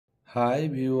Hi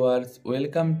viewers,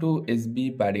 welcome to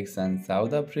SB Prediction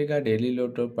South Africa Daily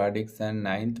Lotto Prediction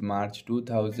 9th March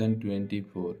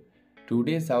 2024.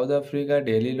 Today South Africa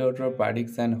Daily Lotto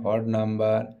Prediction hot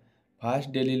number.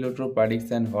 First Daily Lotto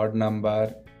Prediction hot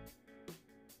number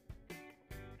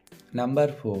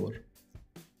 4,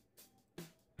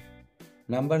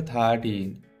 number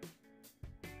 13,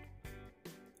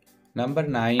 number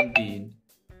 19,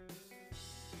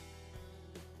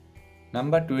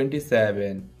 number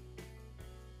 27,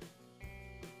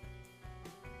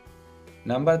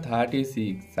 number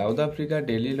 36. South Africa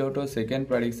Daily Lotto second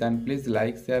prediction. Please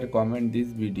like, share, comment this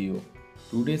video.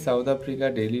 Today South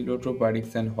Africa Daily Lotto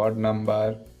prediction hot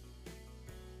number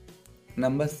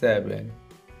 7,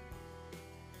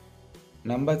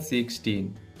 number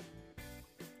 16,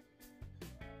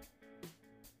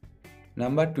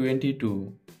 number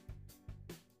 22,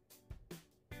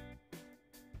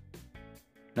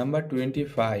 number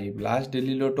 25. Last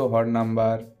Daily Lotto hot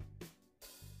number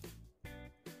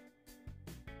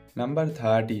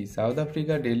 30. South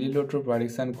Africa Daily Lotto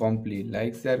prediction complete.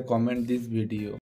 Like, share, comment this video.